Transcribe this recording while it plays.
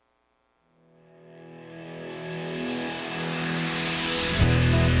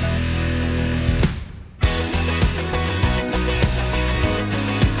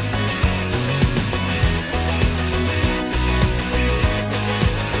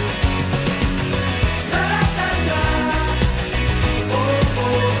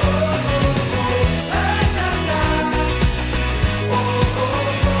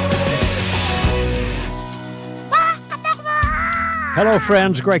Hello,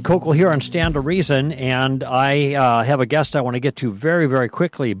 friends. Greg Kokel here on Stand to Reason, and I have a guest I want to get to very, very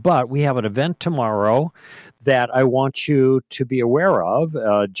quickly, but we have an event tomorrow that I want you to be aware of.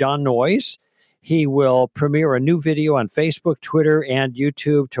 John Noyes, he will premiere a new video on Facebook, Twitter, and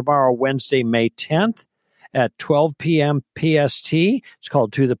YouTube tomorrow, Wednesday, May 10th at 12 p.m. PST. It's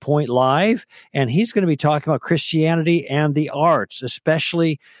called To The Point Live, and he's going to be talking about Christianity and the arts,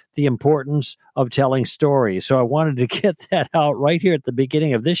 especially the importance of telling stories. So I wanted to get that out right here at the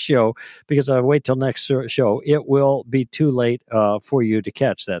beginning of this show, because if I wait till next show, it will be too late for you to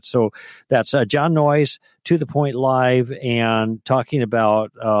catch that. So that's John Noyes, To The Point Live, and talking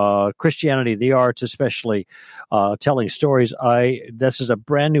about Christianity, the arts, especially telling stories. This is a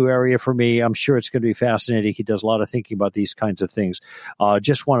brand new area for me. I'm sure it's going to be fascinating. He does a lot of thinking about these kinds of things.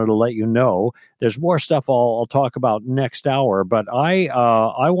 Just wanted to let you know. There's more stuff I'll talk about next hour, but I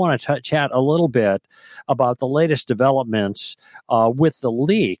want to chat a little bit about the latest developments with the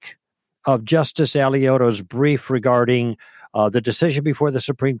leak of Justice Aliotto's brief regarding the decision before the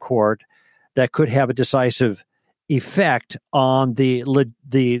Supreme Court that could have a decisive effect on the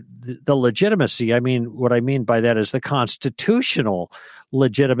legitimacy. I mean, what I mean by that is the constitutional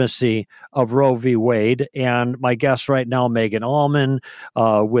legitimacy of Roe v. Wade. And my guest right now, Megan Allman,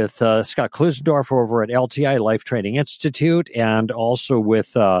 with Scott Klusendorf over at LTI Life Training Institute, and also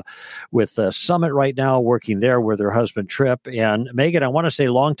with Summit right now, working there with her husband Tripp. And Megan, I want to say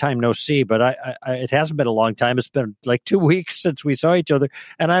long time no see, but it hasn't been a long time. It's been like 2 weeks since we saw each other,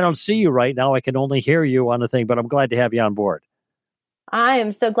 and I don't see you right now. I can only hear you on the thing, but I'm glad to have you on board. I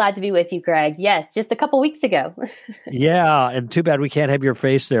am so glad to be with you, Greg. Yes, just a couple weeks ago. Yeah, and too bad we can't have your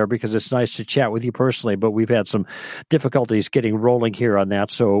face there, because it's nice to chat with you personally, but we've had some difficulties getting rolling here on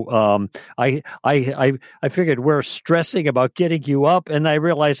that. So I figured we're stressing about getting you up, and I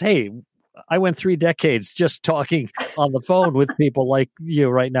realized, hey, I went 3 decades just talking on the phone with people like you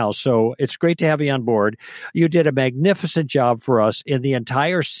right now. So it's great to have you on board. You did a magnificent job for us in the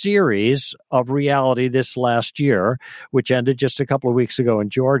entire series of Reality this last year, which ended just a couple of weeks ago in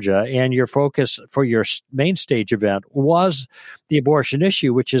Georgia. And your focus for your main stage event was the abortion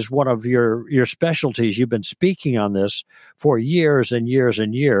issue, which is one of your specialties. You've been speaking on this for years and years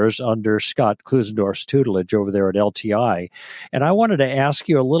and years under Scott Klusendorf's tutelage over there at LTI. And I wanted to ask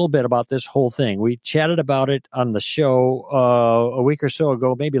you a little bit about this whole thing. We chatted about it on the show a week or so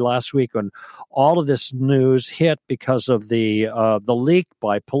ago, maybe last week, when all of this news hit because of the leak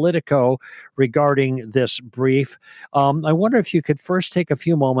by Politico regarding this brief. I wonder if you could first take a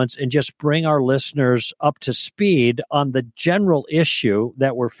few moments and just bring our listeners up to speed on the general issue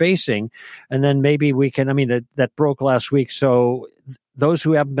that we're facing, and then maybe we can, that broke last week, so those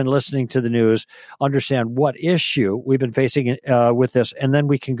who haven't been listening to the news understand what issue we've been facing with this, and then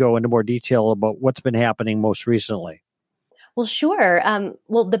we can go into more detail about what's been happening most recently. Well, sure.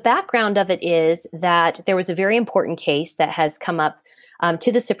 Well, the background of it is that there was a very important case that has come up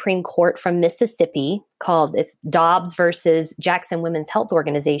to the Supreme Court from Mississippi called Dobbs versus Jackson Women's Health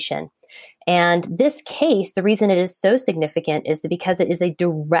Organization. And this case, the reason it is so significant is because it is a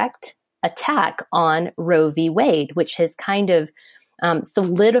direct attack on Roe v. Wade, which has kind of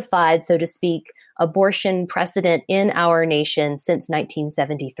solidified, so to speak, abortion precedent in our nation since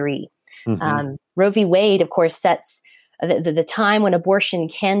 1973. Mm-hmm. Roe v. Wade, of course, sets the time when abortion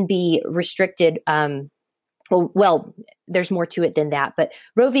can be restricted. Well, there's more to it than that, but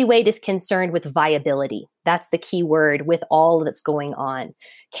Roe v. Wade is concerned with viability. That's the key word with all that's going on.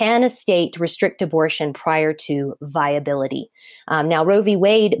 Can a state restrict abortion prior to viability? Now, Roe v.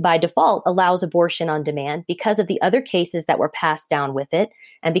 Wade, by default, allows abortion on demand because of the other cases that were passed down with it,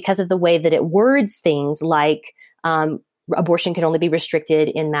 and because of the way that it words things like abortion can only be restricted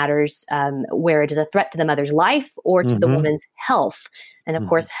in matters where it is a threat to the mother's life or to the woman's health. And of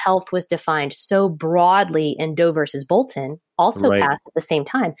course, health was defined so broadly in Doe versus Bolton, also passed at the same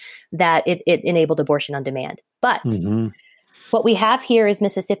time, that it enabled abortion on demand. But what we have here is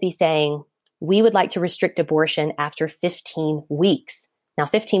Mississippi saying, we would like to restrict abortion after 15 weeks. Now,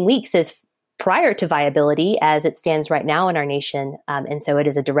 15 weeks is prior to viability as it stands right now in our nation. And so it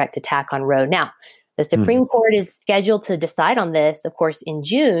is a direct attack on Roe. Now, the Supreme Court is scheduled to decide on this, of course, in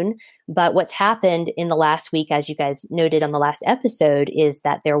June. But what's happened in the last week, as you guys noted on the last episode, is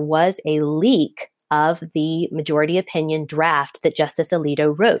that there was a leak of the majority opinion draft that Justice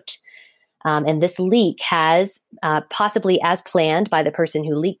Alito wrote. And this leak has, possibly as planned by the person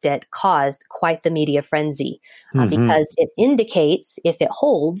who leaked it, caused quite the media frenzy because it indicates, if it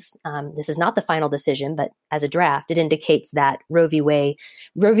holds, this is not the final decision, but as a draft, it indicates that Roe v.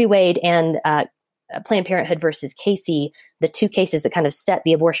 Wade and Planned Parenthood versus Casey, the two cases that kind of set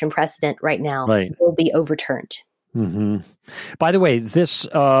the abortion precedent right now, will be overturned. hmm By the way, this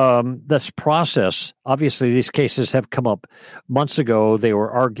process, obviously, these cases have come up months ago. They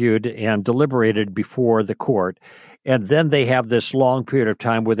were argued and deliberated before the court, and then they have this long period of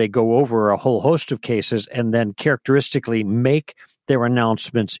time where they go over a whole host of cases, and then characteristically make their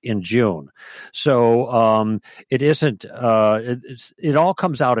announcements in June. So it isn't. It all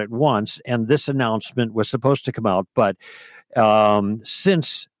comes out at once, and this announcement was supposed to come out, but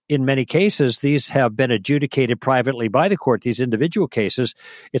since in many cases, these have been adjudicated privately by the court, these individual cases,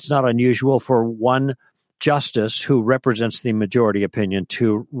 it's not unusual for one justice who represents the majority opinion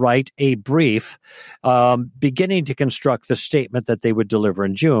to write a brief beginning to construct the statement that they would deliver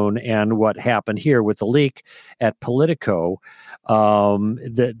in June. And what happened here with the leak at Politico,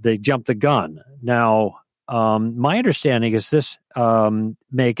 they jumped the gun. Now, my understanding is this,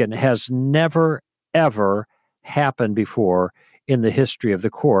 Megan, has never, ever happened before in the history of the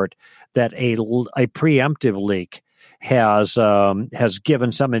court that a preemptive leak has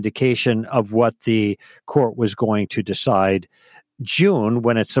given some indication of what the court was going to decide June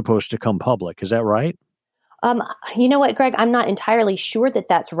when it's supposed to come public. Is that right? You know what, Greg? I'm not entirely sure that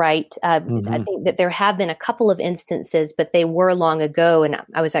that's right. I Mm-hmm. think that there have been a couple of instances, but they were long ago. And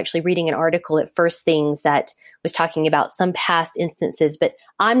I was actually reading an article at First Things that was talking about some past instances, but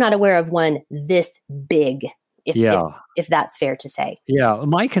I'm not aware of one this big, if that's fair to say. Yeah,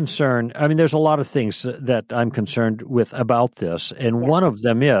 my concern, I mean, there's a lot of things that I'm concerned with about this. And Yeah. one of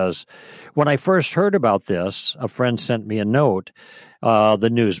them is when I first heard about this, a friend sent me a note. The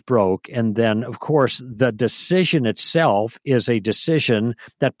news broke. And then, of course, the decision itself is a decision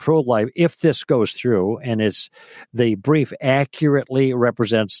that pro-life, if this goes through and the brief accurately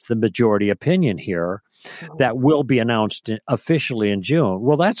represents the majority opinion here, that will be announced officially in June.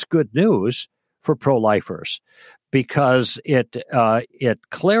 Well, that's good news for pro-lifers because it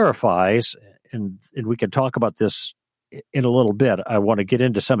clarifies, and we can talk about this in a little bit. I want to get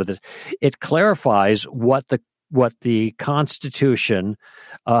into some of this. It clarifies what the Constitution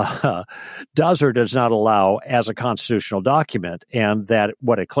does or does not allow as a constitutional document, and that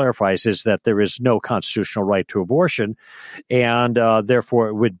what it clarifies is that there is no constitutional right to abortion, and therefore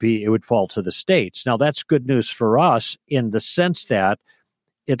it would fall to the states. Now that's good news for us in the sense that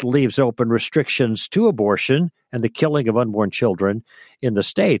it leaves open restrictions to abortion and the killing of unborn children in the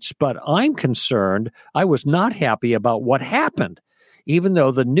states. But I'm concerned. I was not happy about what happened. Even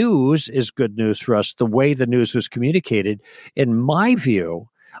though the news is good news for us, the way the news was communicated, in my view,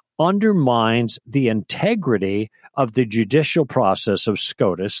 undermines the integrity of the judicial process of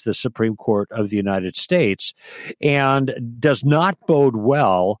SCOTUS, the Supreme Court of the United States, and does not bode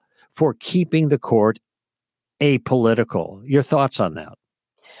well for keeping the court apolitical. Your thoughts on that?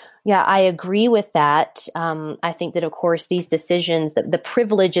 Yeah, I agree with that. I think that, of course, these decisions, the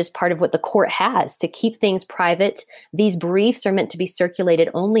privilege is part of what the court has to keep things private. These briefs are meant to be circulated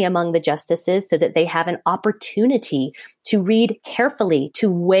only among the justices so that they have an opportunity to read carefully, to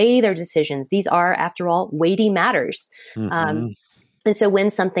weigh their decisions. These are, after all, weighty matters. Mm-hmm. And so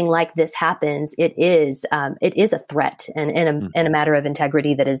when something like this happens, it is a threat and a matter of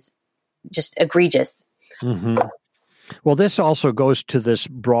integrity that is just egregious. Mm-hmm. Well, this also goes to this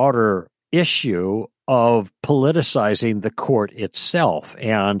broader issue of politicizing the court itself.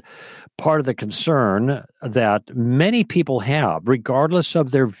 And part of the concern that many people have, regardless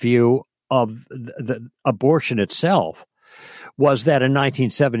of their view of the abortion itself, was that in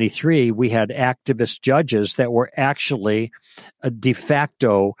 1973, we had activist judges that were actually de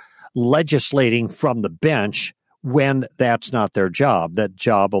facto legislating from the bench when that's not their job. That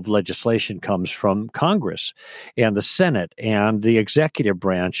job of legislation comes from Congress and the Senate and the executive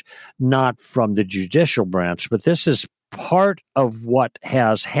branch, not from the judicial branch. But this is part of what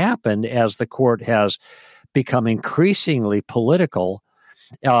has happened as the court has become increasingly political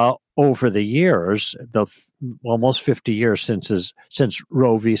over the years, the almost 50 years since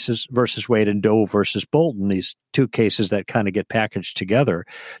Roe versus Wade and Doe versus Bolton, these two cases that kind of get packaged together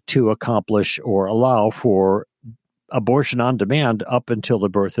to accomplish or allow for abortion on demand up until the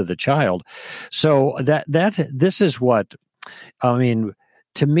birth of the child. So this is what, I mean,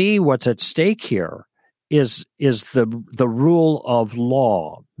 to me, what's at stake here is the rule of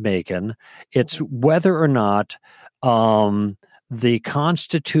law, Megan. It's whether or not the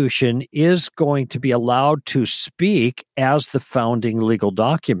Constitution is going to be allowed to speak as the founding legal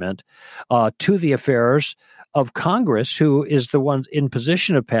document to the affairs of Congress, who is the one in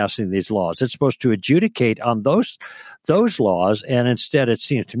position of passing these laws. It's supposed to adjudicate on those laws, and instead, it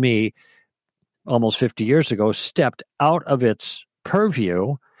seemed to me, almost 50 years ago, stepped out of its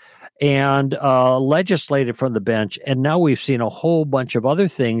purview and legislated from the bench. And now we've seen a whole bunch of other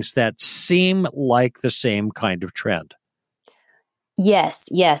things that seem like the same kind of trend. Yes.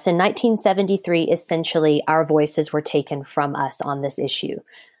 In 1973, essentially, our voices were taken from us on this issue.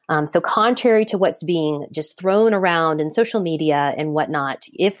 So contrary to what's being just thrown around in social media and whatnot,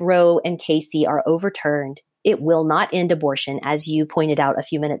 if Roe and Casey are overturned, it will not end abortion, as you pointed out a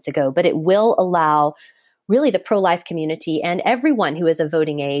few minutes ago, but it will allow really the pro-life community and everyone who is of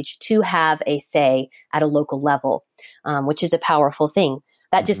voting age to have a say at a local level, which is a powerful thing.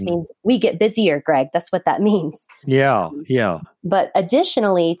 That just means we get busier, Greg. That's what that means. Yeah. But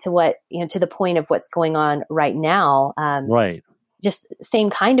additionally to what, to the point of what's going on right now, right. Just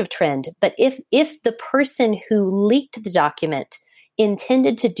same kind of trend. But if the person who leaked the document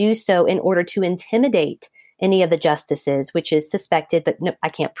intended to do so in order to intimidate any of the justices, which is suspected, but no, I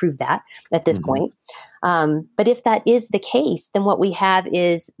can't prove that at this point. But if that is the case, then what we have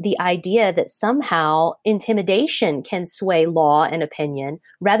is the idea that somehow intimidation can sway law and opinion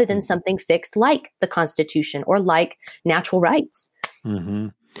rather than something fixed like the Constitution or like natural rights.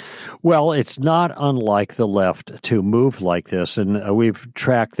 Well, it's not unlike the left to move like this, and we've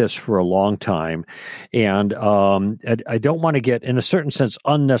tracked this for a long time. And I don't want to get, in a certain sense,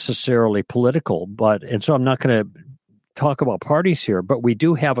 unnecessarily political, and so I'm not going to talk about parties here, but we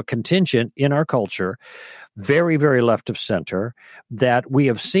do have a contingent in our culture, very, very left of center, that we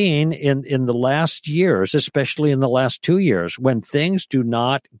have seen in the last years, especially in the last 2 years, when things do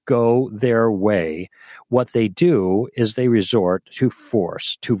not go their way. What they do is they resort to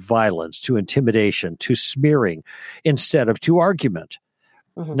force, to violence, to intimidation, to smearing, instead of to argument.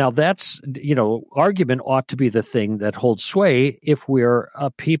 Now that's, argument ought to be the thing that holds sway if we're a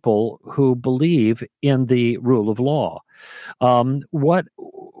people who believe in the rule of law. What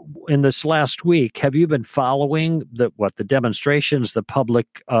in this last week have you been following the demonstrations, the public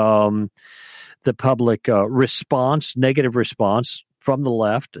response, negative response from the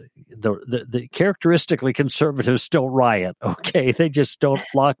left? The characteristically conservatives don't riot. Okay, they just don't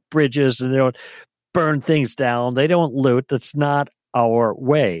block bridges and they don't burn things down. They don't loot. That's not our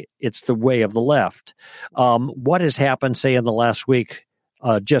way. It's the way of the left. What has happened, say, in the last week,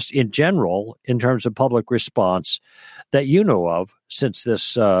 just in general, in terms of public response that you know of since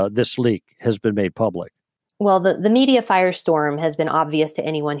this leak has been made public? Well, the media firestorm has been obvious to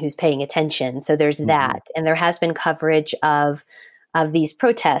anyone who's paying attention. So there's that. And there has been coverage of these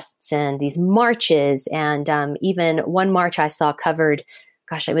protests and these marches. And even one march I saw covered,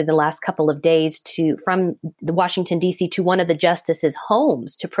 it was the last couple of days from the Washington, D.C. to one of the justices'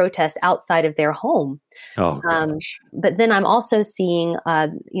 homes to protest outside of their home. But then I'm also seeing,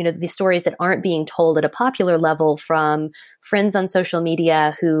 the stories that aren't being told at a popular level from friends on social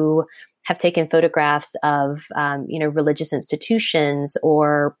media who have taken photographs of, religious institutions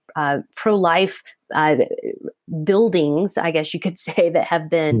or pro-life buildings, I guess you could say, that have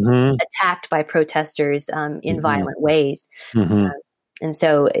been attacked by protesters in violent ways. And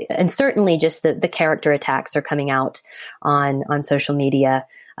so, and certainly just the character attacks are coming out on social media.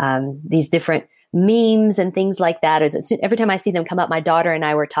 These different memes and things like that. Every time I see them come up, my daughter and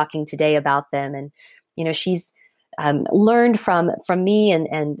I were talking today about them, and she's learned from me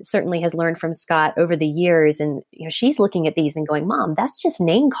and certainly has learned from Scott over the years. And she's looking at these and going, "Mom, that's just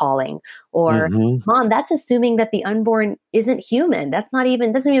name calling," or "Mom, that's assuming that the unborn isn't human. Doesn't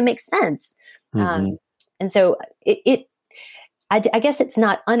even make sense." And so I guess it's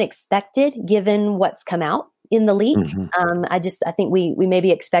not unexpected given what's come out in the leak. I think we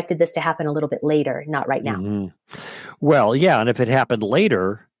maybe expected this to happen a little bit later, not right now. Well, yeah. And if it happened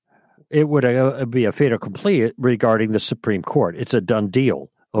later, it would be a fait accompli regarding the Supreme Court. It's a done deal.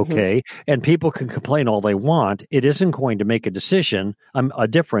 Okay. And people can complain all they want. It isn't going to make a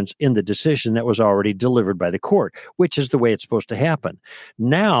difference in the decision that was already delivered by the court, which is the way it's supposed to happen.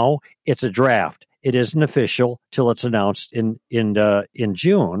 Now it's a draft. It isn't official till it's announced in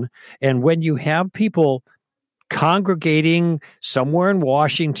June. And when you have people congregating somewhere in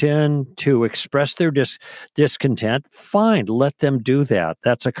Washington to express their discontent, fine, let them do that.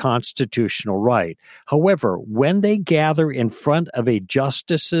 That's a constitutional right. However, when they gather in front of a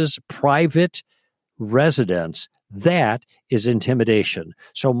justice's private residence, that is intimidation.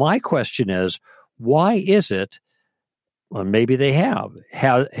 So my question is, why is it? Well, maybe they have.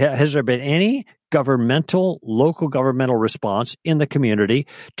 Has there been any local governmental response in the community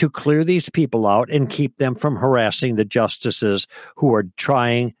to clear these people out and keep them from harassing the justices who are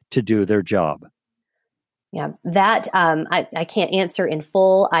trying to do their job? Yeah, that I can't answer in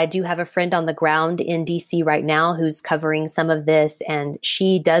full. I do have a friend on the ground in DC right now who's covering some of this, and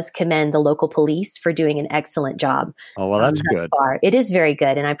she does commend the local police for doing an excellent job. Oh, well, that's thus good. far. It is very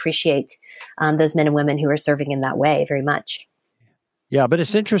good, and I appreciate those men and women who are serving in that way very much. Yeah, but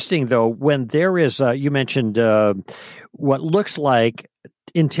it's interesting, though, when there is, you mentioned what looks like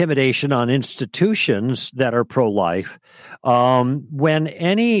intimidation on institutions that are pro-life. When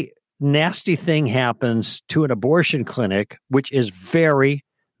any nasty thing happens to an abortion clinic, which is very,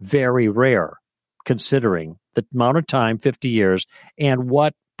 very rare, considering the amount of time, 50 years, and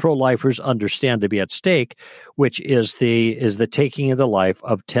what pro-lifers understand to be at stake, which is the taking of the life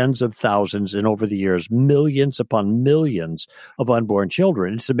of tens of thousands and over the years, millions upon millions of unborn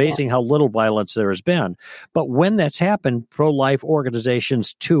children. It's amazing how little violence there has been. But when that's happened, pro-life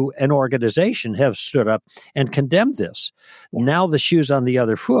organizations to an organization have stood up and condemned this. Yeah. Now the shoe's on the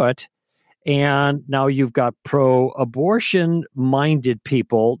other foot. And now you've got pro-abortion minded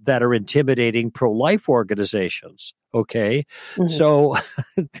people that are intimidating pro-life organizations. Okay. Mm-hmm. So,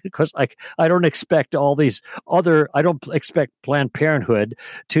 because I don't expect I don't expect Planned Parenthood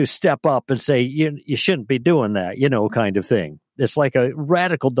to step up and say, you shouldn't be doing that, kind of thing. It's like a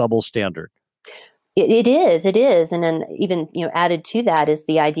radical double standard. It is. And then even, added to that is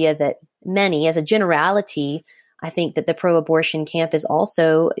the idea that many, as a generality, I think that the pro-abortion camp is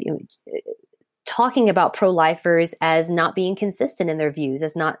also talking about pro-lifers as not being consistent in their views,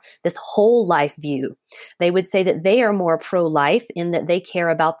 as not this whole life view. They would say that they are more pro-life in that they care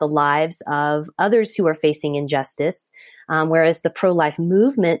about the lives of others who are facing injustice, whereas the pro-life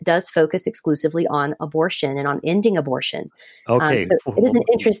movement does focus exclusively on abortion and on ending abortion. Okay, so it is an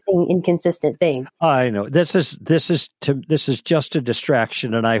interesting, inconsistent thing. I know this is just a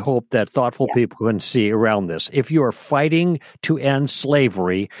distraction, and I hope that thoughtful people can see around this. If you are fighting to end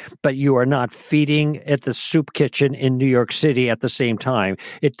slavery, but you are not feeding at the soup kitchen in New York City at the same time,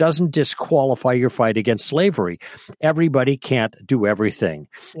 it doesn't disqualify your fight against slavery. Everybody can't do everything,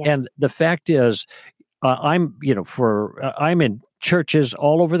 and the fact is, I'm in churches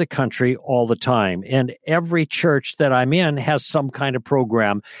all over the country all the time, and every church that I'm in has some kind of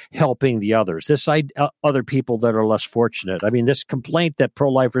program helping the others. Other people that are less fortunate. I mean, this complaint that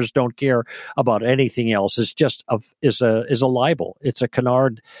pro-lifers don't care about anything else is just is a libel. It's a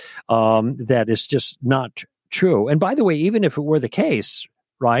canard that is just not true. And by the way, even if it were the case,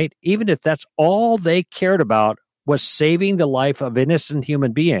 right? Even if that's all they cared about was saving the life of innocent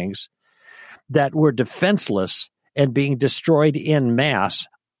human beings that were defenseless and being destroyed in mass,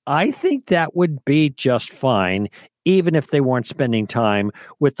 I think that would be just fine, even if they weren't spending time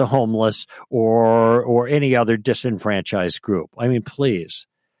with the homeless or any other disenfranchised group. I mean, please.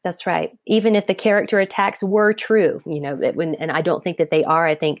 That's right. Even if the character attacks were true, and I don't think that they are.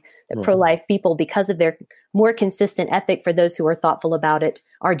 I think that pro-life people, because of their more consistent ethic for those who are thoughtful about it,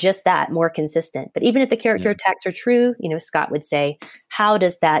 are just that, more consistent. But even if the character attacks are true, Scott would say, how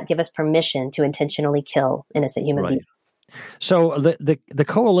does that give us permission to intentionally kill innocent human beings? So the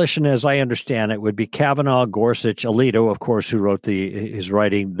coalition, as I understand it, would be Kavanaugh, Gorsuch, Alito, of course, who wrote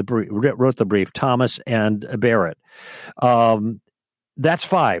wrote the brief, Thomas, and Barrett. That's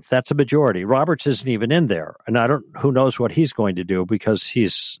 5. That's a majority. Roberts isn't even in there, and who knows what he's going to do, because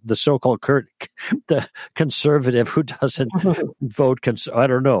he's the so-called the conservative who doesn't vote. I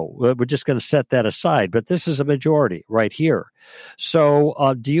don't know. We're just going to set that aside. But this is a majority right here.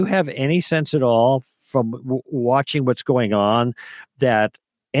 So, do you have any sense at all from watching what's going on that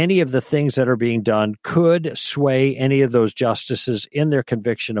any of the things that are being done could sway any of those justices in their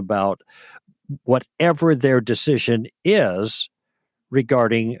conviction about whatever their decision is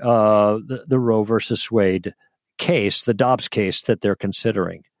regarding the Roe versus Wade case, the Dobbs case that they're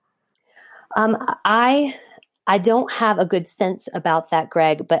considering? I don't have a good sense about that,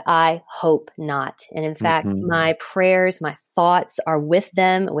 Greg, but I hope not. And in fact, my prayers, my thoughts are with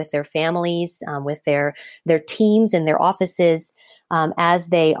them, with their families, with their teams and their offices, as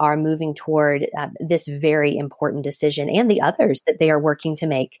they are moving toward this very important decision and the others that they are working to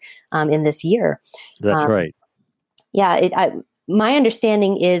make in this year. That's right. Yeah, my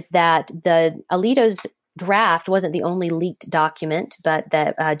understanding is that the Alito's draft wasn't the only leaked document, but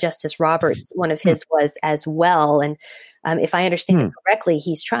that Justice Roberts, one of his was as well. And if I understand it correctly,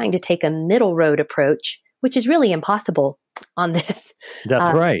 he's trying to take a middle road approach, which is really impossible on this.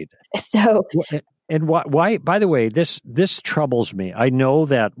 That's right. So, and why? By the way, this troubles me. I know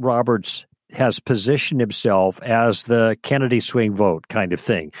that Roberts has positioned himself as the Kennedy swing vote kind of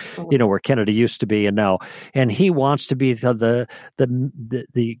thing, where Kennedy used to be and now, and he wants to be the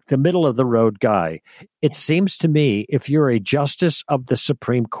middle of the road guy. It seems to me, if you're a justice of the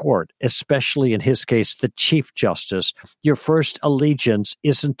Supreme Court, especially in his case, the Chief Justice, your first allegiance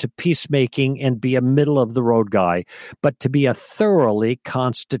isn't to peacemaking and be a middle of the road guy, but to be a thoroughly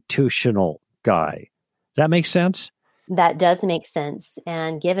constitutional guy. That makes sense? That does make sense.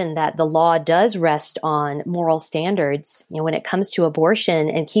 And given that the law does rest on moral standards, when it comes to abortion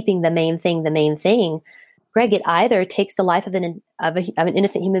and keeping the main thing, Greg, it either takes the life of an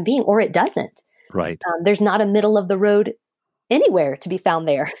innocent human being or it doesn't. Right. There's not a middle of the road anywhere to be found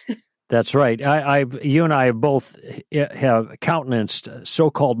there. That's right. You and I both have countenanced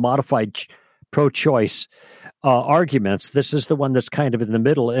so-called modified pro-choice arguments. This is the one that's kind of in the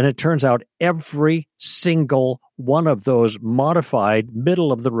middle, and it turns out every single one of those modified,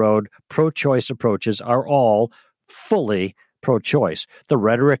 middle-of-the-road pro-choice approaches are all fully pro-choice. The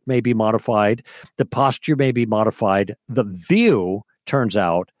rhetoric may be modified, the posture may be modified, the view turns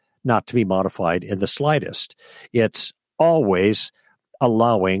out not to be modified in the slightest. It's always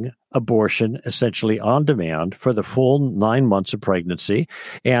allowing abortion essentially on demand for the full 9 months of pregnancy.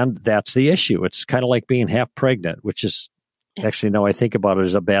 And that's the issue. It's kind of like being half pregnant, which is actually, now I think about it,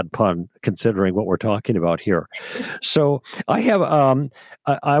 as a bad pun considering what we're talking about here. So I have,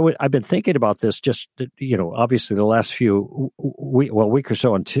 I've been thinking about this just, obviously the last week or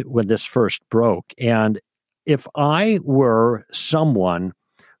so when this first broke. And if I were someone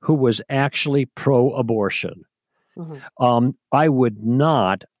who was actually pro-abortion, I would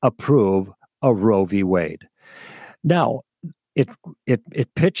not approve of Roe v. Wade. Now, it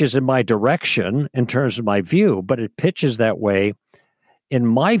pitches in my direction in terms of my view, but it pitches that way, in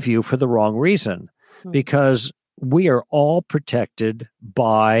my view, for the wrong reason, because we are all protected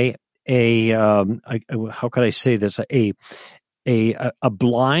by how can I say this? A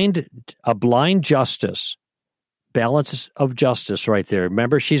blind justice. Balance of justice right there.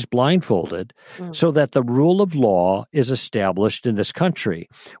 Remember, she's blindfolded so that the rule of law is established in this country.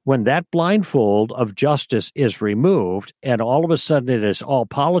 When that blindfold of justice is removed and all of a sudden it is all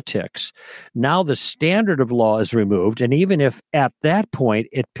politics, now the standard of law is removed. And even if at that point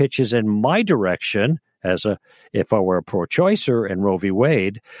it pitches in my direction, if I were a pro-choicer in Roe v.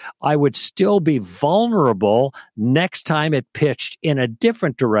 Wade, I would still be vulnerable next time it pitched in a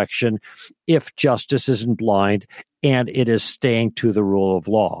different direction if justice isn't blind and it is staying to the rule of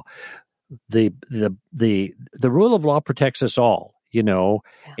law. The rule of law protects us all,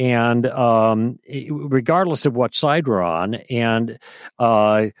 and regardless of what side we're on. And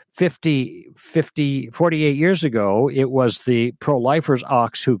 48 years ago, it was the pro-lifers'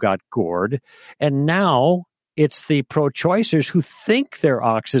 ox who got gored. And now it's the pro-choicers who think their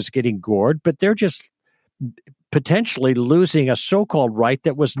ox is getting gored, but they're just potentially losing a so-called right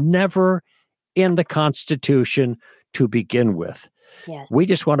that was never in the Constitution to begin with. Yes. We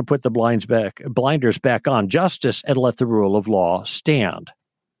just want to put the blinders back on justice and let the rule of law stand.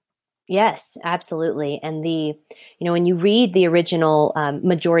 Yes, absolutely. And when you read the original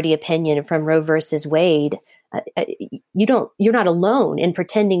majority opinion from Roe versus Wade, you're not alone in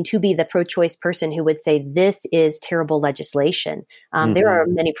pretending to be the pro-choice person who would say this is terrible legislation. There are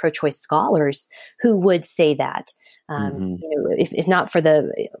many pro-choice scholars who would say that. If not for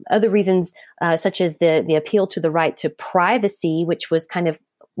the other reasons, such as the appeal to the right to privacy, which was kind of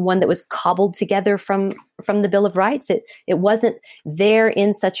one that was cobbled together from the Bill of Rights. It wasn't there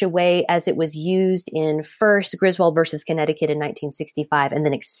in such a way as it was used in first Griswold versus Connecticut in 1965, and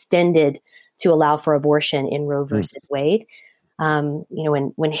then extended to allow for abortion in Roe versus Wade.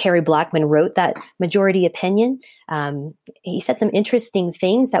 When Harry Blackmun wrote that majority opinion, he said some interesting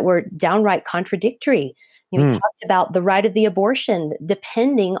things that were downright contradictory. He talked about the right of the abortion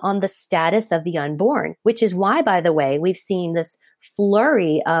depending on the status of the unborn, which is why, by the way, we've seen this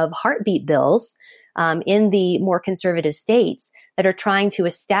flurry of heartbeat bills in the more conservative states that are trying to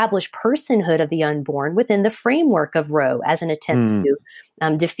establish personhood of the unborn within the framework of Roe as an attempt to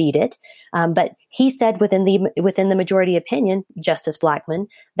defeat it. But he said within the majority opinion, Justice Blackmun,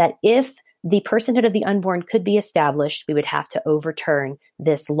 that if the personhood of the unborn could be established, we would have to overturn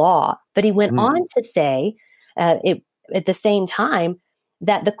this law. But he went on to say at the same time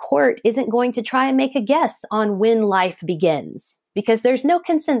that the court isn't going to try and make a guess on when life begins, because there's no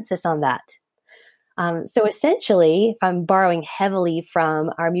consensus on that. So essentially, if I'm borrowing heavily from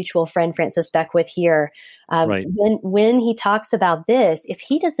our mutual friend Francis Beckwith here, when he talks about this, if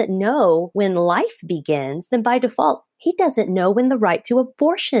he doesn't know when life begins, then by default, he doesn't know when the right to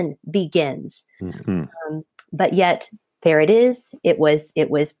abortion begins. But yet, there it is. It was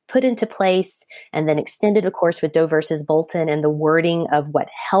put into place and then extended, of course, with Doe versus Bolton and the wording of what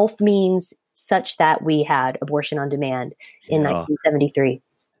health means, such that we had abortion on demand in 1973.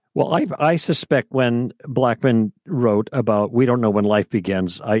 Well, I suspect when Blackmun wrote about "We don't know when life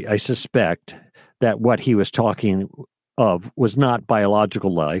begins," I suspect that what he was talking of was not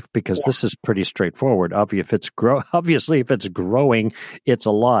biological life, because this is pretty straightforward. Obviously, if it's growing, it's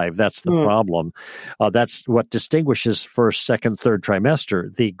alive. That's the problem. That's what distinguishes first, second, third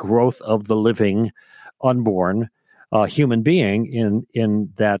trimester, the growth of the living, unborn human being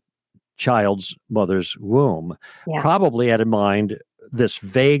in that child's mother's womb. Probably had in mind this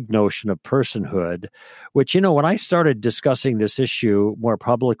vague notion of personhood, which, when I started discussing this issue more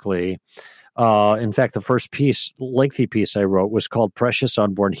publicly, in fact, the first lengthy piece I wrote was called Precious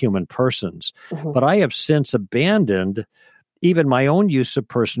Unborn Human Persons. But I have since abandoned even my own use of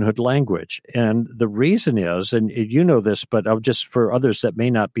personhood language. And the reason is, and you know this, but just for others that may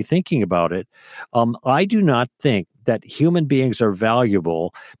not be thinking about it, I do not think that human beings are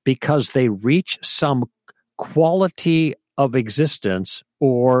valuable because they reach some quality of existence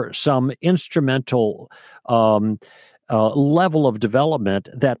or some instrumental level of development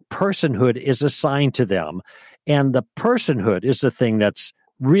that personhood is assigned to them. And the personhood is the thing that's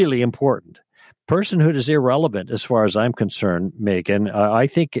really important. Personhood is irrelevant as far as I'm concerned, Megan. I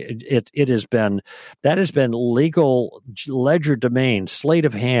think it has been legal ledger domain, sleight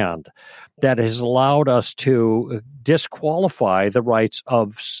of hand, that has allowed us to disqualify the rights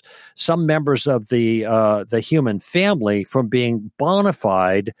of some members of the human family from being bona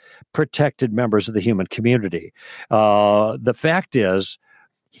fide protected members of the human community. The fact is,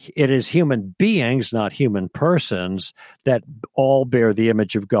 it is human beings, not human persons, that all bear the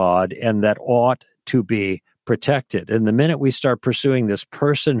image of God and that ought to be protected. And the minute we start pursuing this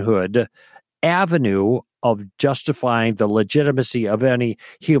personhood avenue of justifying the legitimacy of any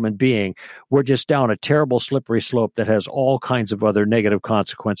human being, we're just down a terrible slippery slope that has all kinds of other negative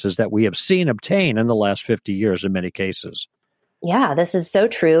consequences that we have seen obtain in the last 50 years in many cases. Yeah, this is so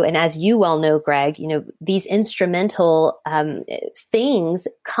true. And as you well know, Greg, these instrumental things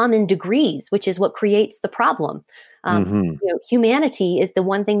come in degrees, which is what creates the problem. Humanity is the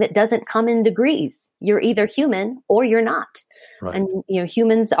one thing that doesn't come in degrees. You're either human or you're not. Right. And,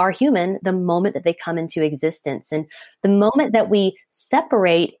 humans are human the moment that they come into existence. And the moment that we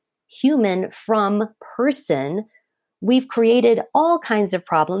separate human from person, we've created all kinds of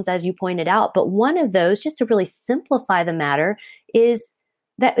problems, as you pointed out. But one of those, just to really simplify the matter, is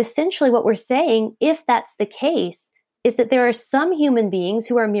that essentially what we're saying, if that's the case, is that there are some human beings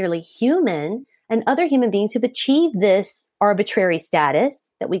who are merely human and other human beings who've achieved this arbitrary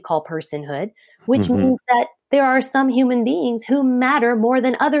status that we call personhood, which means that there are some human beings who matter more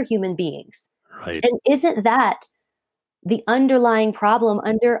than other human beings. Right. And isn't that the underlying problem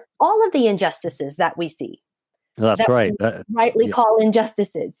under all of the injustices that we see? That's right. Rightly call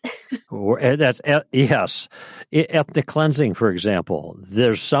injustices. Yes. Ethnic cleansing, for example.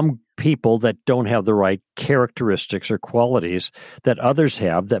 There's some people that don't have the right characteristics or qualities that others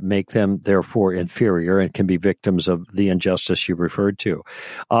have that make them therefore inferior and can be victims of the injustice you referred to.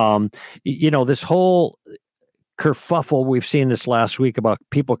 This whole kerfuffle we've seen this last week about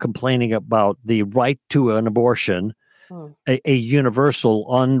people complaining about the right to an abortion, a universal,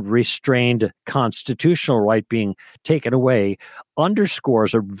 unrestrained constitutional right being taken away,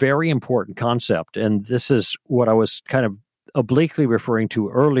 underscores a very important concept. And this is what I was kind of obliquely referring to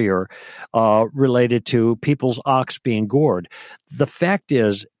earlier, related to people's ox being gored. The fact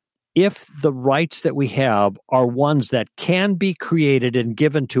is, if the rights that we have are ones that can be created and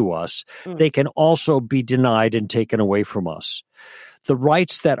given to us, they can also be denied and taken away from us. The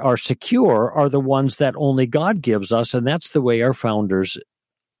rights that are secure are the ones that only God gives us, and that's the way our founders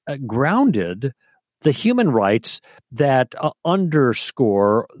grounded the human rights that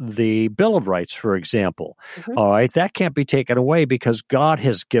underscore the Bill of Rights, for example. All right, that can't be taken away because God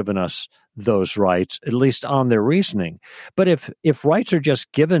has given us those rights, at least on their reasoning. But if rights are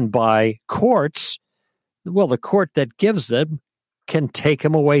just given by courts, well, the court that gives them can take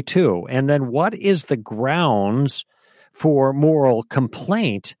them away too. And then what is the grounds for moral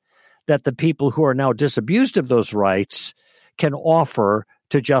complaint that the people who are now disabused of those rights can offer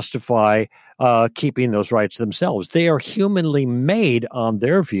to justify keeping those rights themselves? They are humanly made on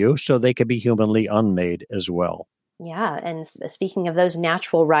their view, so they can be humanly unmade as well. Yeah, and speaking of those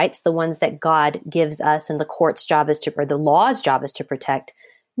natural rights, the ones that God gives us and the court's job is or the law's job is to protect,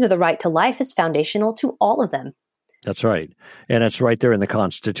 the right to life is foundational to all of them. That's right. And it's right there in the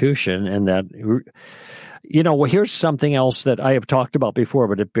Constitution. And that, well, here's something else that I have talked about before,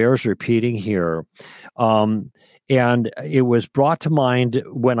 but it bears repeating here. And it was brought to mind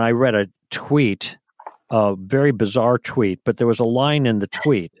when I read a tweet, a very bizarre tweet, but there was a line in the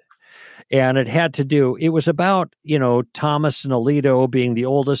tweet. And it was about, Thomas and Alito being the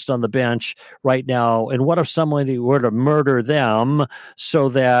oldest on the bench right now. And what if somebody were to murder them so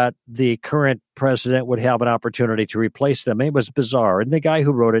that the current president would have an opportunity to replace them? It was bizarre. And the guy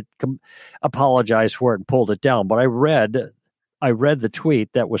who wrote it apologized for it and pulled it down. But I read the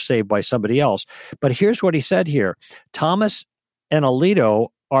tweet that was saved by somebody else. But here's what he said here. Thomas and Alito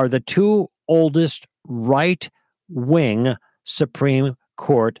are the two oldest right-wing Supreme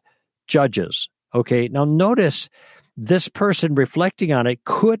Court judges. Okay, now notice this person reflecting on it he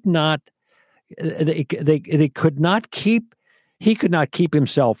could not keep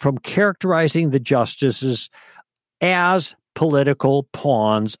himself from characterizing the justices as political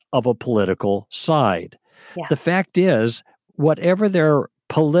pawns of a political side. Yeah. The fact is, whatever their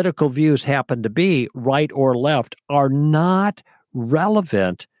political views happen to be, right or left, are not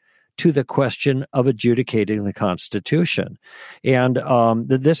relevant to the question of adjudicating the Constitution. And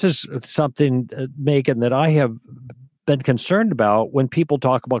this is something, Megan, that I have been concerned about when people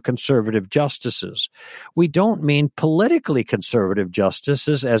talk about conservative justices. We don't mean politically conservative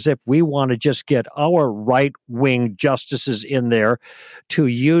justices as if we want to just get our right-wing justices in there to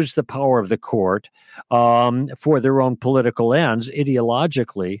use the power of the court for their own political ends,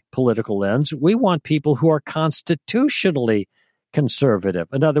 ideologically political ends. We want people who are constitutionally conservative.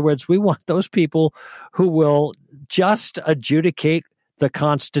 In other words, we want those people who will just adjudicate the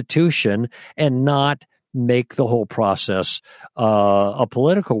Constitution and not make the whole process a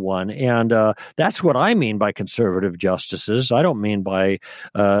political one. And that's what I mean by conservative justices. I don't mean by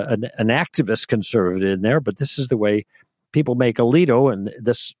an activist conservative in there, but this is the way people make Alito, and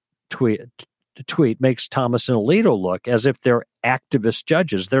this tweet makes Thomas and Alito look as if they're activist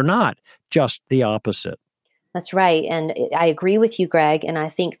judges. They're not, just the opposite. That's right. And I agree with you, Greg. And I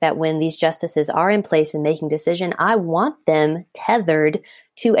think that when these justices are in place and making decision, I want them tethered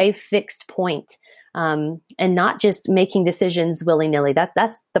to a fixed point, and not just making decisions willy-nilly.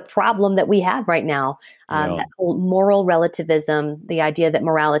 That's the problem that we have right now. That whole moral relativism, the idea that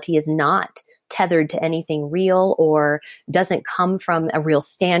morality is not tethered to anything real or doesn't come from a real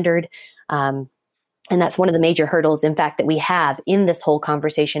standard. And that's one of the major hurdles, in fact, that we have in this whole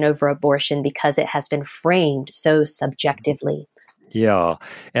conversation over abortion, because it has been framed so subjectively. Yeah,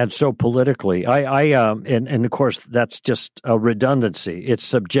 and so politically, and of course that's just a redundancy. It's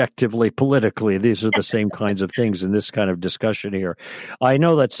subjectively, politically. These are the same kinds of things in this kind of discussion here. I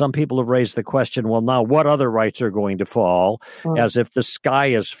know that some people have raised the question, well, now what other rights are going to fall, as if the sky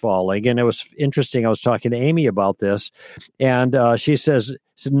is falling? And it was interesting. I was talking to Amy about this, and she says,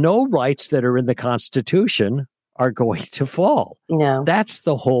 no rights that are in the Constitution are going to fall. No. That's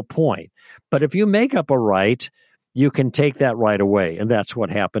the whole point. But if you make up a right, you can take that right away. And that's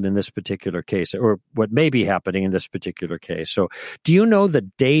what happened in this particular case, or what may be happening in this particular case. So do you know the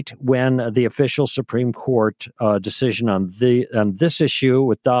date when the official Supreme Court decision on this issue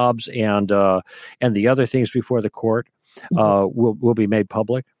with Dobbs and the other things before the court will be made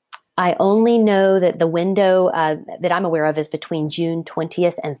public? I only know that the window that I'm aware of is between June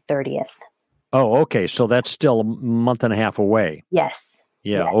 20th and 30th. Oh, okay. So that's still a month and a half away. Yes.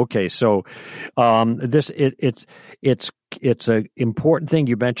 Yeah. Yes. Okay. So, it's an important thing.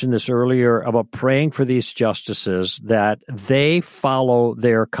 You mentioned this earlier about praying for these justices, that they follow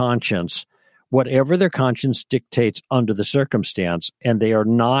their conscience, whatever their conscience dictates under the circumstance, and they are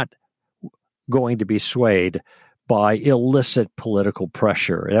not going to be swayed by illicit political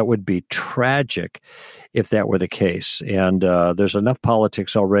pressure. That would be tragic if that were the case. And there's enough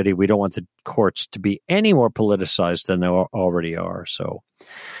politics already. We don't want the courts to be any more politicized than they already are. So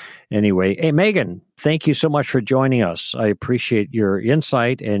anyway, hey, Megan, thank you so much for joining us. I appreciate your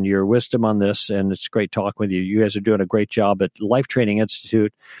insight and your wisdom on this, and it's great talking with you. You guys are doing a great job at Life Training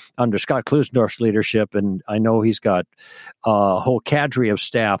Institute under Scott Klusendorf's leadership, and I know he's got a whole cadre of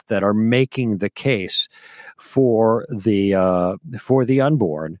staff that are making the case for the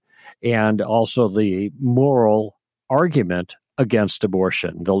unborn, and also the moral argument against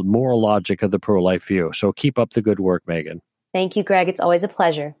abortion, the moral logic of the pro-life view. So keep up the good work, Megan. Thank you, Greg. It's always a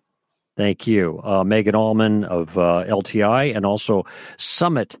pleasure. Thank you. Megan Allman of LTI, and also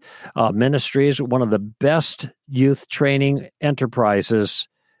Summit Ministries, one of the best youth training enterprises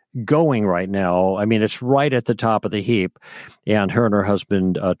going right now. I mean, it's right at the top of the heap. And her and her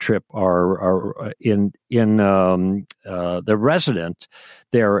husband, Tripp, are in the resident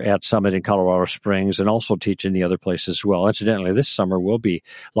there at Summit in Colorado Springs, and also teaching the other places as well. Incidentally, this summer a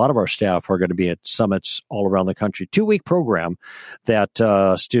lot of our staff are going to be at summits all around the country. 2-week program that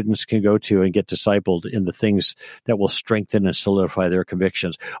students can go to and get discipled in the things that will strengthen and solidify their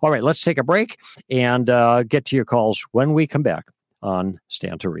convictions. All right, let's take a break and get to your calls when we come back on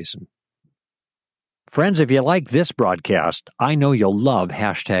Stand to Reason. Friends, if you like this broadcast, I know you'll love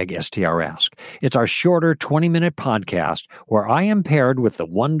 #STRask. It's our shorter 20-minute podcast where I am paired with the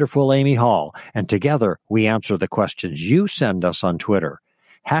wonderful Amy Hall, and together we answer the questions you send us on Twitter.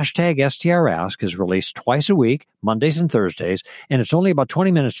 #STRask is released twice a week, Mondays and Thursdays, and it's only about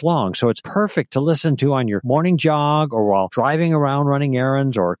 20 minutes long, so it's perfect to listen to on your morning jog or while driving around running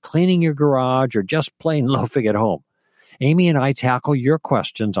errands or cleaning your garage or just plain loafing at home. Amy and I tackle your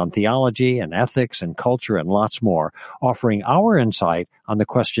questions on theology and ethics and culture and lots more, offering our insight on the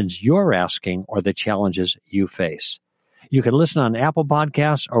questions you're asking or the challenges you face. You can listen on Apple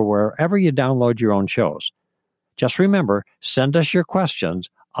Podcasts or wherever you download your own shows. Just remember, send us your questions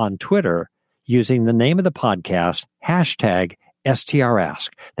on Twitter using the name of the podcast, #STRask.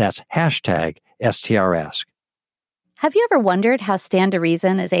 That's #STRask. Have you ever wondered how Stand to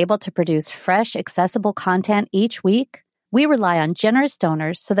Reason is able to produce fresh, accessible content each week? We rely on generous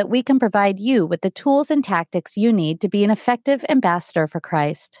donors so that we can provide you with the tools and tactics you need to be an effective ambassador for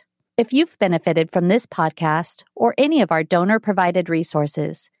Christ. If you've benefited from this podcast or any of our donor-provided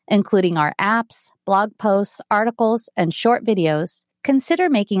resources, including our apps, blog posts, articles, and short videos, consider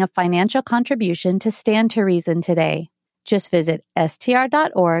making a financial contribution to Stand to Reason today. Just visit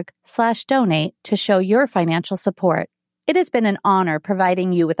str.org/donate to show your financial support. It has been an honor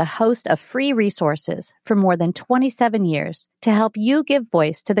providing you with a host of free resources for more than 27 years to help you give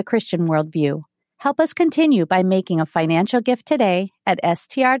voice to the Christian worldview. Help us continue by making a financial gift today at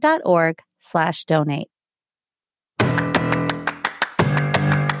str.org/donate.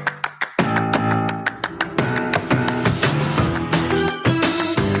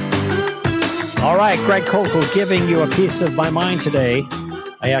 All right, Greg Koukl giving you a piece of my mind today.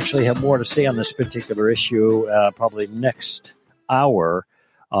 I actually have more to say on this particular issue probably next hour.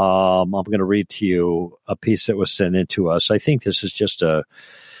 I'm going to read to you a piece that was sent in to us. I think this is just a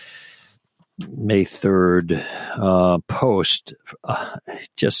May 3rd post.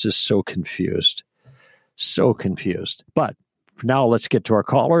 Just is so confused. So confused. But for now, let's get to our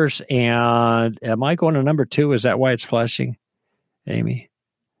callers. And am I going to number 2? Is that why it's flashing, Amy?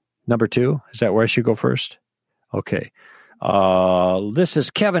 Number 2? Is that where I should go first? Okay. This is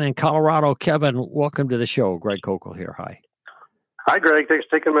Kevin in Colorado. Kevin, welcome to the show. Greg Koukl here. Hi. Hi, Greg. Thanks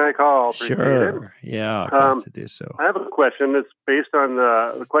for taking my call. Appreciate Sure. it. Yeah, glad to do so. I have a question. It's based on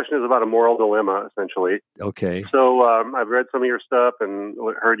the question is about a moral dilemma, essentially. Okay. So I've read some of your stuff and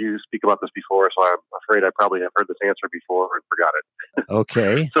heard you speak about this before, so I'm afraid I probably have heard this answer before and forgot it.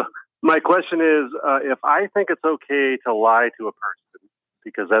 Okay. So my question is, if I think it's okay to lie to a person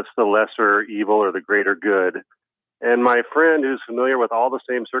because that's the lesser evil or the greater good, and my friend who's familiar with all the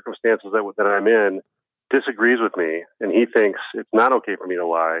same circumstances that I'm in disagrees with me, and he thinks it's not okay for me to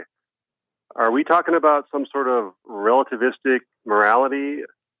lie, are we talking about some sort of relativistic morality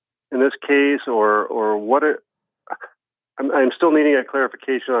in this case, or what? I'm still needing a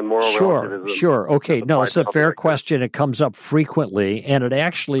clarification on moral relativism. Sure. Okay. No, it's a fair question. It comes up frequently, and it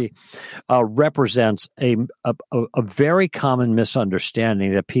actually represents a very common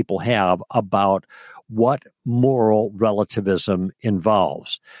misunderstanding that people have about what moral relativism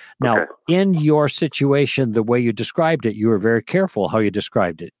involves. Now, in your situation, the way you described it, you were very careful how you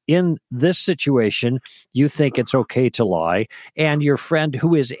described it. In this situation, you think it's okay to lie, and your friend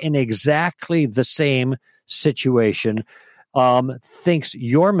who is in exactly the same situation thinks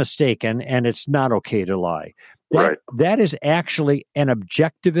you're mistaken and it's not okay to lie. That is actually an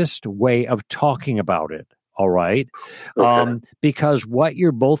objectivist way of talking about it. All right. Because what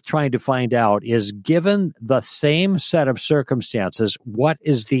you're both trying to find out is, given the same set of circumstances, what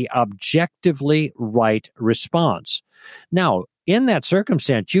is the objectively right response? Now, in that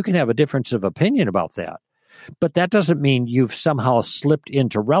circumstance, you can have a difference of opinion about that, but that doesn't mean you've somehow slipped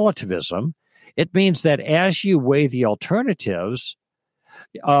into relativism. It means that as you weigh the alternatives,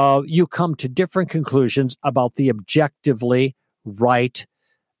 you come to different conclusions about the objectively right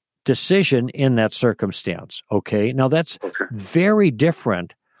decision in that circumstance. Okay. Now that's very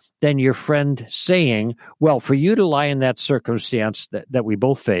different than your friend saying, well, for you to lie in that circumstance that we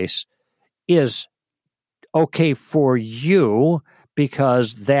both face is okay for you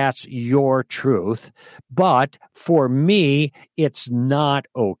because that's your truth. But for me, it's not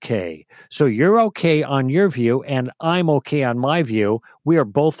okay. So you're okay on your view, and I'm okay on my view. We are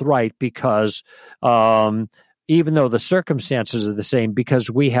both right because even though the circumstances are the same, because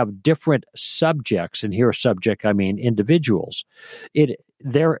we have different subjects, and here subject, I mean individuals.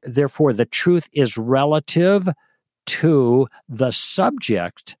 Therefore, the truth is relative to the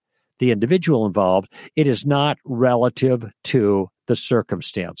subject, the individual involved. It is not relative to the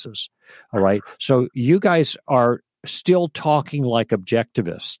circumstances. All right. So you guys are still talking like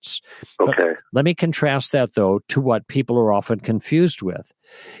objectivists. Okay. But let me contrast that, though, to what people are often confused with.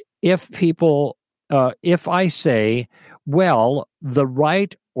 If I say, well, the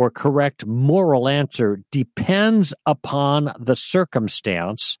right or correct moral answer depends upon the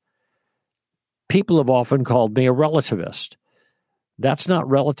circumstance, people have often called me a relativist. That's not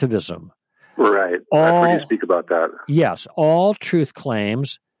relativism. Right. I've heard you speak about that. Yes. All truth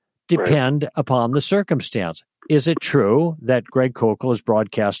claims depend upon the circumstance. Is it true that Greg Koukl is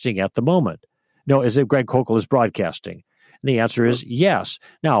broadcasting at the moment? No, is it Greg Koukl is broadcasting? And the answer is yes.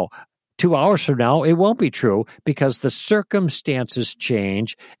 Now, 2 hours from now, it won't be true because the circumstances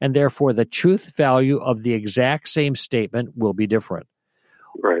change, and therefore the truth value of the exact same statement will be different.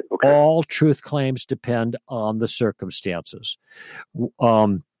 Right. Okay. All truth claims depend on the circumstances.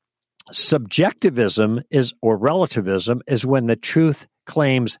 Subjectivism or relativism is when the truth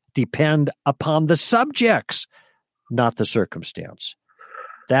claims depend upon the subjects, not the circumstance.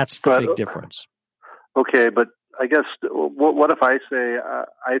 That's the big difference. Okay, but I guess what if I say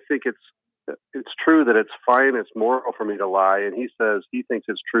I think it's true that it's fine, it's moral for me to lie, and he says he thinks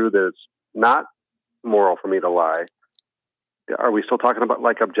it's true that it's not moral for me to lie. Are we still talking about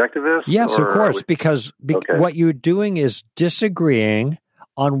like objectivists? Yes, of course, because what you're doing is disagreeing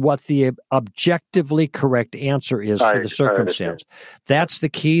on what the objectively correct answer is for the circumstance. That's the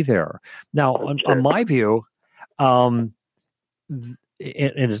key there. Now, on my view, and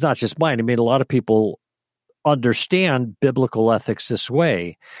it's not just mine, I mean, a lot of people understand biblical ethics this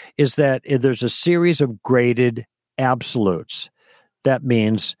way, is that there's a series of graded absolutes. That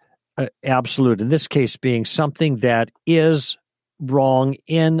means absolute, in this case, being something that is wrong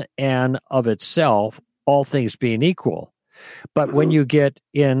in and of itself, all things being equal. But when you get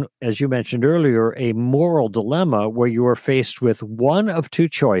in, as you mentioned earlier, a moral dilemma where you are faced with one of two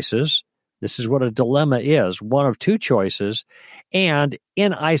choices, this is what a dilemma is, one of two choices, and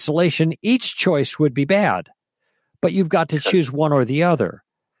in isolation, each choice would be bad. But you've got to choose one or the other.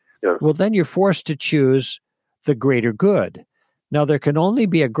 Yeah. Well, then you're forced to choose the greater good. Now, there can only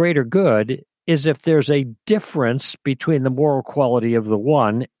be a greater good is if there's a difference between the moral quality of the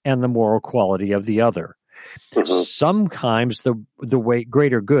one and the moral quality of the other. Mm-hmm. Sometimes the way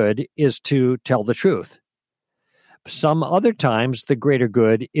greater good is to tell the truth. Some other times the greater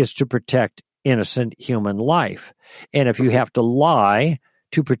good is to protect innocent human life. And if you have to lie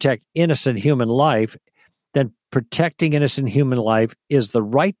to protect innocent human life, then protecting innocent human life is the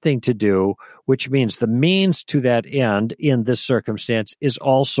right thing to do, which means the means to that end in this circumstance is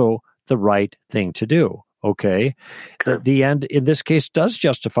also the right thing to do. Okay? The end in this case does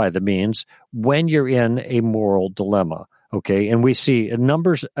justify the means when you're in a moral dilemma. Okay? And we see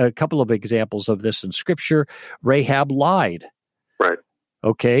a couple of examples of this in Scripture. Rahab lied. Right.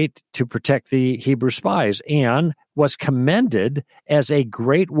 Okay, to protect the Hebrew spies, and was commended as a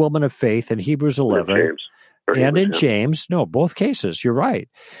great woman of faith in Hebrews 11. And in James, no, both cases, you're right.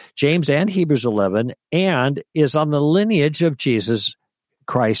 James and Hebrews 11, and is on the lineage of Jesus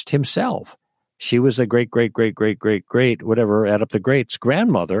Christ himself. She was the great, whatever, add up the greats,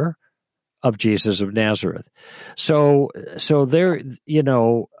 grandmother of Jesus of Nazareth. So there,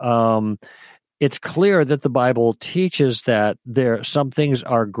 it's clear that the Bible teaches that some things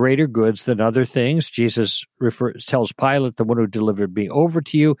are greater goods than other things. Jesus tells Pilate, the one who delivered me over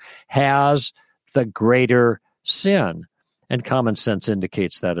to you has the greater sin, and common sense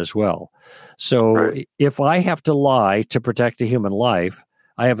indicates that as well. So if I have to lie to protect a human life,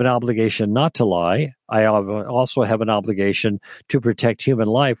 I have an obligation not to lie. I also have an obligation to protect human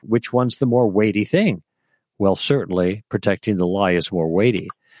life. Which one's the more weighty thing? Well, certainly protecting the lie is more weighty.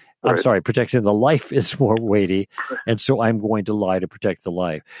 I'm sorry, protecting the life is more weighty, and so I'm going to lie to protect the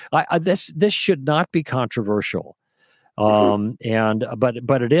life. This should not be controversial. But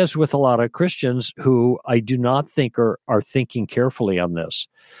it is with a lot of Christians who I do not think are thinking carefully on this.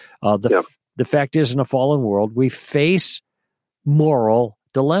 The fact is, in a fallen world, we face moral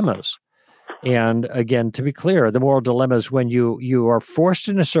dilemmas. And again, to be clear, the moral dilemma is when you are forced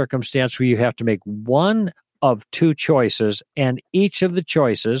in a circumstance where you have to make one of two choices, and each of the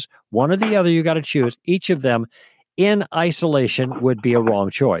choices, one or the other, you got to choose. Each of them in isolation would be a wrong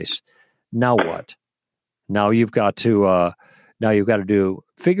choice. Now what? Now you've got to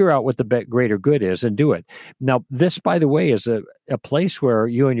figure out what the greater good is and do it. Now, this, by the way, is a place where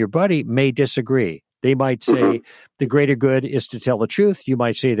you and your buddy may disagree. They might say the greater good is to tell the truth. You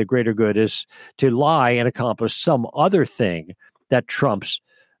might say the greater good is to lie and accomplish some other thing that trumps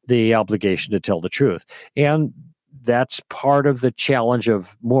the obligation to tell the truth. And that's part of the challenge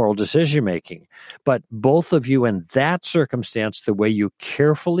of moral decision making. But both of you in that circumstance, the way you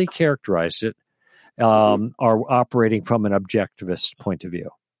carefully characterize it, are operating from an objectivist point of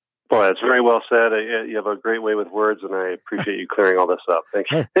view. Well, that's very well said. You have a great way with words, and I appreciate you clearing all this up. Thank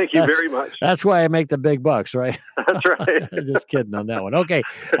you. Thank you very much. That's why I make the big bucks, right? That's right. Just kidding on that one. Okay.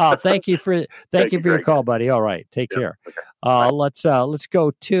 Thank you for your call, buddy. All right. Take care. Okay. Let's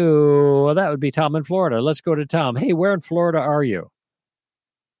go to, that would be Tom in Florida. Let's go to Tom. Hey, where in Florida are you?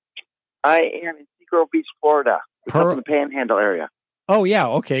 I am in Seagull Beach, Florida. It's up in the Panhandle area. Oh, yeah.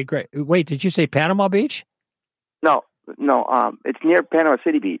 Okay, great. Wait, did you say Panama Beach? No. It's near Panama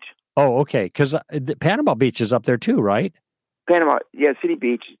City Beach. Oh, okay. Because Panama Beach is up there too, right? Panama, yeah, City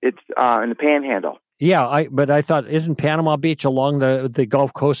Beach. It's in the Panhandle. Yeah, but I thought, isn't Panama Beach along the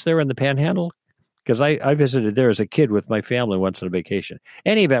Gulf Coast there in the Panhandle? Because I visited there as a kid with my family once on a vacation.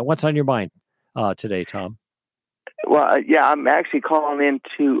 Any event, what's on your mind today, Tom? Well, yeah, I'm actually calling in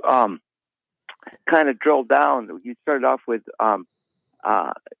to kind of drill down. You started off with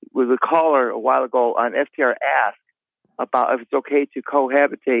a caller a while ago on FTR Ask about if it's okay to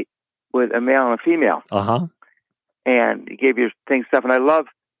cohabitate with a male and a female. Uh-huh. And he gave you stuff. And I love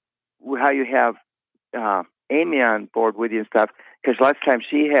how you have Amy on board with you and stuff, because lots of times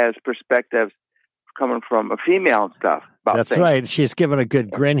she has perspectives coming from a female and stuff. That's things. Right. She's given a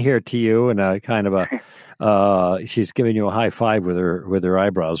good grin here to you and a kind of a, she's giving you a high five with her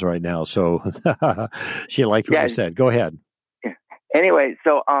eyebrows right now. So she liked what you said. Go ahead. Anyway,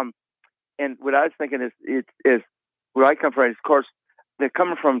 so, and what I was thinking is where I come from is, of course, they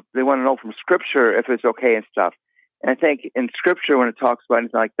want to know from Scripture if it's okay and stuff. And I think in Scripture, when it talks about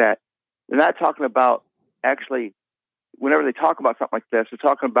anything like that, they're not talking about actually, whenever they talk about something like this, they're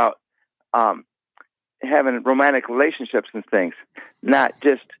talking about having romantic relationships and things, not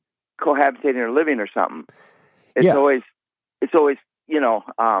just cohabitating or living or something. It's always,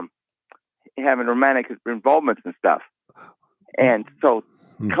 having romantic involvements and stuff. And so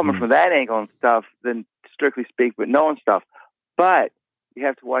coming from that angle and stuff, then strictly speak, but knowing stuff. But you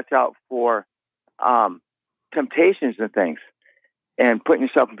have to watch out for temptations and things and putting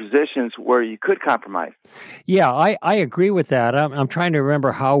yourself in positions where you could compromise. Yeah, I agree with that. I'm trying to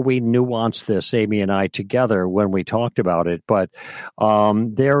remember how we nuanced this, Amy and I, together when we talked about it. But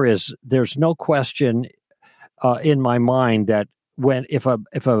there's no question in my mind that if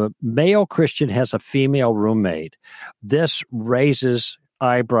a male Christian has a female roommate, this raises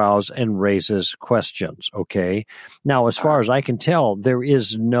eyebrows and raises questions. Okay. Now, as far as I can tell, there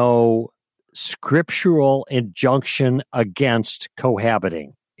is no scriptural injunction against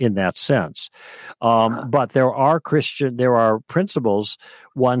cohabiting in that sense. But there are principles.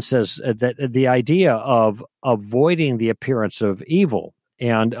 One says that the idea of avoiding the appearance of evil,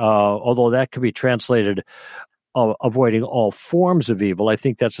 and although that could be translated avoiding all forms of evil, I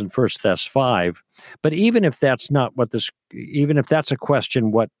think that's in 1 Thess 5. But even if that's a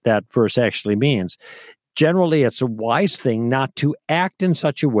question what that verse actually means, generally it's a wise thing not to act in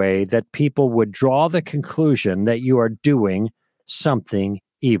such a way that people would draw the conclusion that you are doing something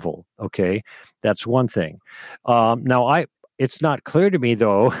evil. Okay, that's one thing. Now, it's not clear to me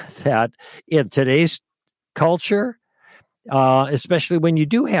though that in today's culture, especially when you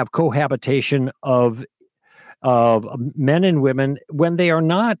do have cohabitation of men and women, when they are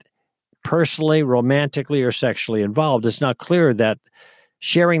not personally, romantically, or sexually involved, it's not clear that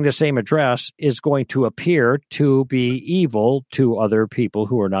sharing the same address is going to appear to be evil to other people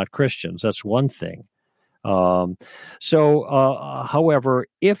who are not Christians. That's one thing. However,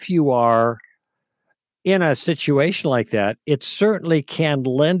 if you are in a situation like that, it certainly can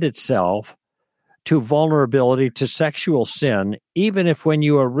lend itself to vulnerability to sexual sin, even if when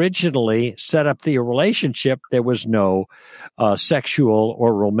you originally set up the relationship, there was no sexual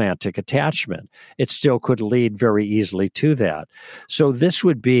or romantic attachment. It still could lead very easily to that. So this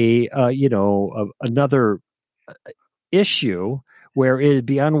would be, another issue where it'd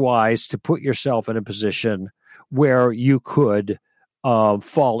be unwise to put yourself in a position where you could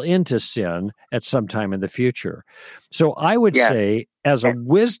fall into sin at some time in the future. So I would say, as a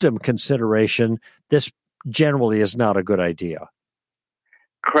wisdom consideration, this generally is not a good idea.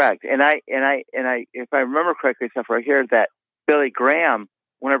 Correct. And I, if I remember correctly, stuff right here, that Billy Graham,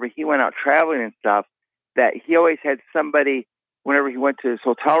 whenever he went out traveling and stuff, that he always had somebody, whenever he went to his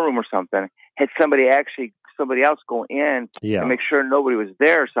hotel room or something, had somebody else go in and make sure nobody was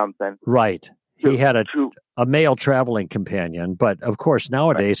there or something. Right. He had a male traveling companion, but of course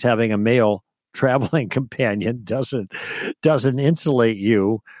nowadays having a male traveling companion doesn't insulate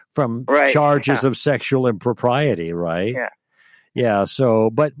you from charges of sexual impropriety, right? Yeah. Yeah. So,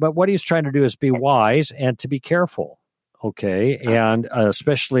 but what he's trying to do is be wise and to be careful. Okay. And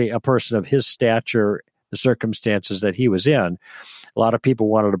especially a person of his stature, the circumstances that he was in, a lot of people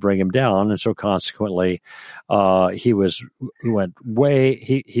wanted to bring him down. And so consequently, he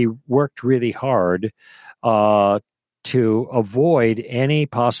worked really hard, to avoid any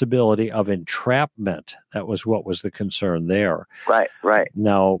possibility of entrapment. That was what was the concern there. Right.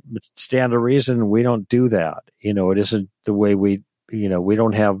 Now, stand to reason, we don't do that. It isn't the way we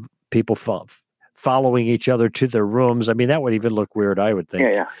don't have people following each other to their rooms. I mean, that would even look weird, I would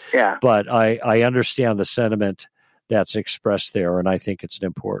think. Yeah. But I understand the sentiment that's expressed there, and I think it's an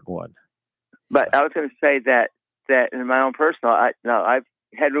important one. But I was going to say that in my own personal, I've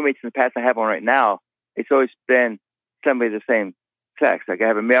had roommates in the past. I have one right now. It's always been somebody of the same sex. Like I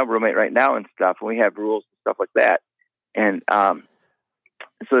have a male roommate right now and stuff, and we have rules and stuff like that. And so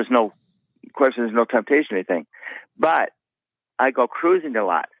there's no question, there's no temptation or anything. But I go cruising a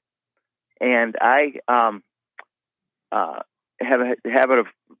lot, and I have a habit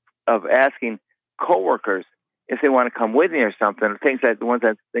of asking coworkers if they want to come with me or something. Things that the ones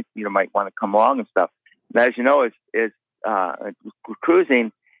that I think might want to come along and stuff. And as you know, is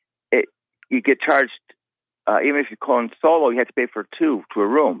cruising. You get charged. Even if you call in solo, you have to pay for two to a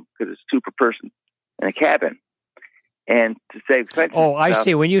room because it's two per person in a cabin. And to save expenses. Oh, I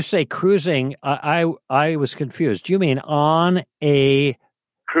see. When you say cruising, I was confused. Do you mean on a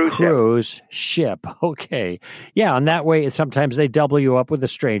cruise ship? Okay. Yeah, and that way sometimes they double you up with a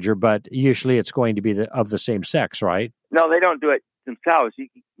stranger, but usually it's going to be of the same sex, right? No, they don't do it themselves.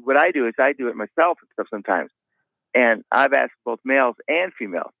 What I do is I do it myself and stuff sometimes. And I've asked both males and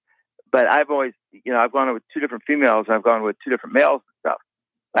females. But I've always, I've gone with two different females and I've gone with two different males and stuff.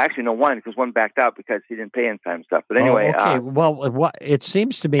 Actually, no, one, because one backed out because he didn't pay in time and stuff. But anyway. Okay. Well, it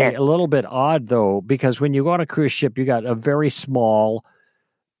seems to me a little bit odd, though, because when you go on a cruise ship, you got a very small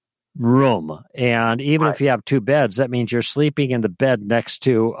room. And even if you have two beds, that means you're sleeping in the bed next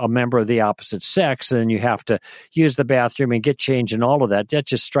to a member of the opposite sex. And you have to use the bathroom and get changed and all of that. That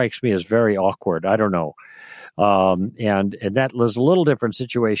just strikes me as very awkward. I don't know. And that was a little different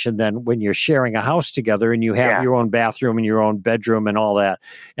situation than when you're sharing a house together and you have your own bathroom and your own bedroom and all that.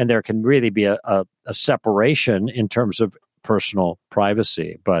 And there can really be a separation in terms of personal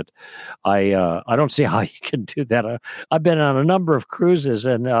privacy. But I don't see how you can do that. I've been on a number of cruises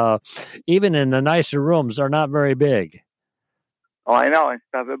and even in the nicer rooms, they're not very big. Oh, I know and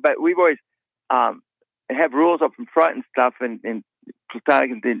stuff. But we've always have rules up in front and stuff and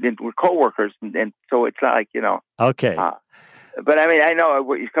we're co-workers, and so it's not like, Okay. But I mean, I know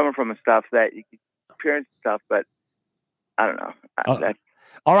where you're coming from and stuff, that appearance stuff, but I don't know.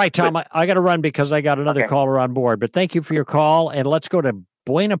 All right, Tom, I got to run because I got another caller on board, but thank you for your call, and let's go to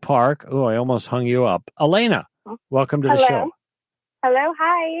Buena Park. Oh, I almost hung you up. Elena, welcome to the show. Hello,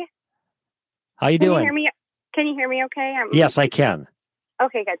 hi. How you doing? Can you hear me okay? Yes, I can.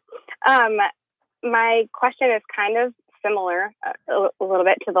 Okay, good. My question is kind of similar a little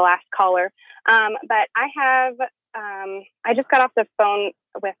bit to the last caller. But I just got off the phone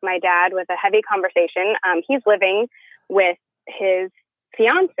with my dad with a heavy conversation. He's living with his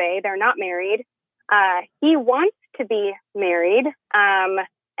fiance. They're not married. He wants to be married.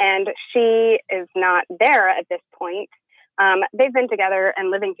 And she is not there at this point. They've been together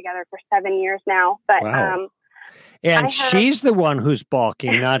and living together for 7 years now, but, wow. And she's the one who's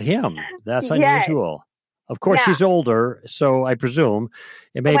balking, not him. That's unusual. Of course, she's older, so I presume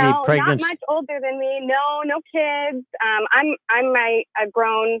it may be pregnant. Not much older than me. No kids. I'm my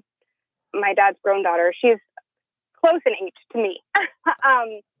dad's grown daughter. She's close in age to me.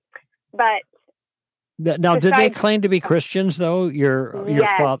 But now, did they claim to be Christians? Though your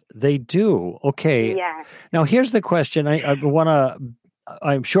father, they do. Okay. Yeah. Now, here's the question. I want to.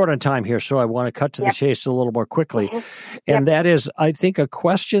 I'm short on time here, so I want to cut to the chase a little more quickly, and that is, I think, a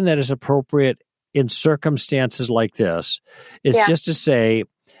question that is appropriate in circumstances like this is just to say,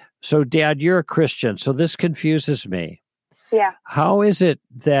 so Dad, you're a Christian, so this confuses me. Yeah. How is it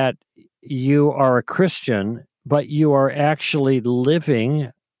that you are a Christian, but you are actually living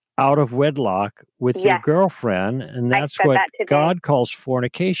out of wedlock with your girlfriend, and that's what God calls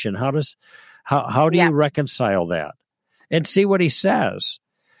fornication? How do you reconcile that? And see what he says.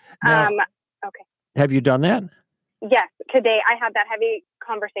 Now, okay. Have you done that? Yes, today I had that heavy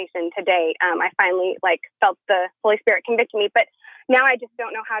conversation today. I finally felt the Holy Spirit convict me, but now I just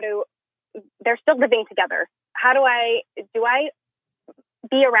don't know how to. They're still living together. How do I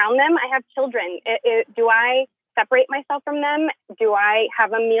be around them? I have children. Do I separate myself from them? Do I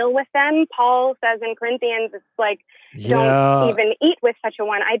have a meal with them? Paul says in Corinthians, it's don't even eat with such a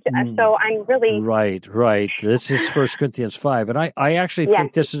one. So I'm really... Right. This is 1 Corinthians 5. And I actually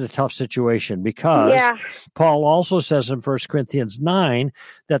think this is a tough situation because Paul also says in 1 Corinthians 9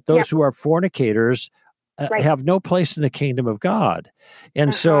 that those who are fornicators have no place in the kingdom of God.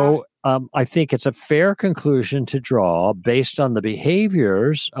 And so I think it's a fair conclusion to draw based on the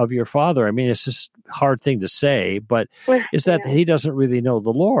behaviors of your father. I mean, it's just a hard thing to say, but is that he doesn't really know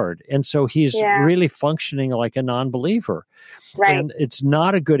the Lord. And so he's really functioning like a non-believer. Right. And it's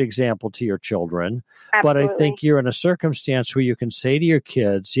not a good example to your children. Absolutely. But I think you're in a circumstance where you can say to your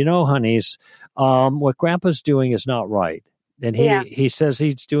kids, honeys, what Grandpa's doing is not right. And he says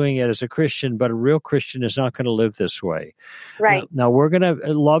he's doing it as a Christian, but a real Christian is not going to live this way. Right. Now we're going to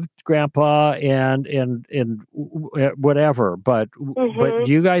love Grandpa and whatever, but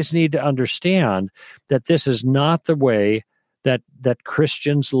you guys need to understand that this is not the way that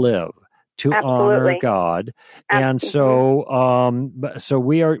Christians live, to honor God. And so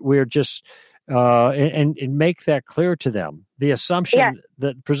we are just and make that clear to them. The assumption,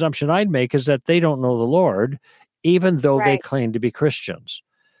 the presumption I'd make is that they don't know the Lord, even though they claim to be Christians,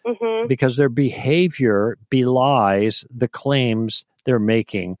 because their behavior belies the claims they're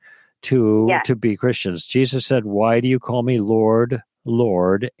making to be Christians. Jesus said, "Why do you call me Lord,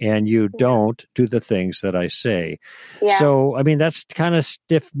 Lord, and you don't do the things that I say?" Yeah. So, I mean, that's kind of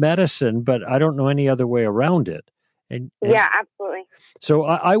stiff medicine, but I don't know any other way around it. And absolutely. So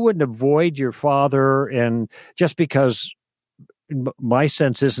I wouldn't avoid your father, and just because my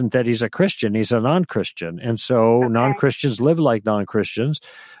sense isn't that he's a Christian, he's a non-Christian. And so non-Christians live like non-Christians.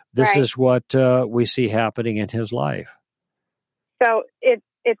 This is what we see happening in his life. So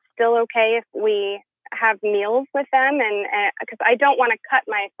it's still okay if we have meals with them, and because I don't want to cut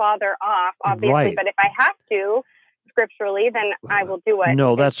my father off, obviously, but if I have to, scripturally, then I will do it.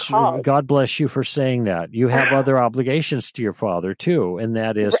 No, that's God bless you for saying that. You have other obligations to your father too, and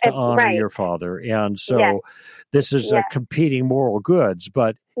that is to honor your father. And so this is competing moral goods.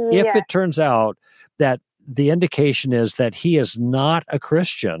 But if it turns out that the indication is that he is not a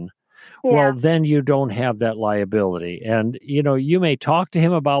Christian, well, then you don't have that liability. And, you may talk to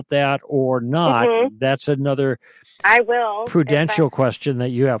him about that or not. That's another prudential question that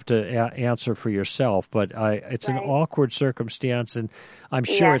you have to answer for yourself. But it's an awkward circumstance, and I'm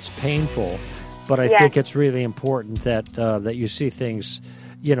sure it's painful. But I think it's really important that you see things,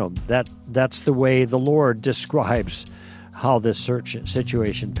 that's the way the Lord describes how this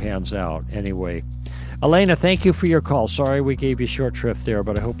situation pans out anyway. Elena, thank you for your call. Sorry we gave you short shrift there,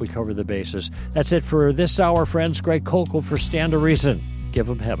 but I hope we covered the bases. That's it for this hour, friends. Greg Koukl for Stand to Reason. Give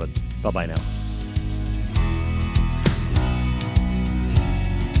them heaven. Bye-bye now.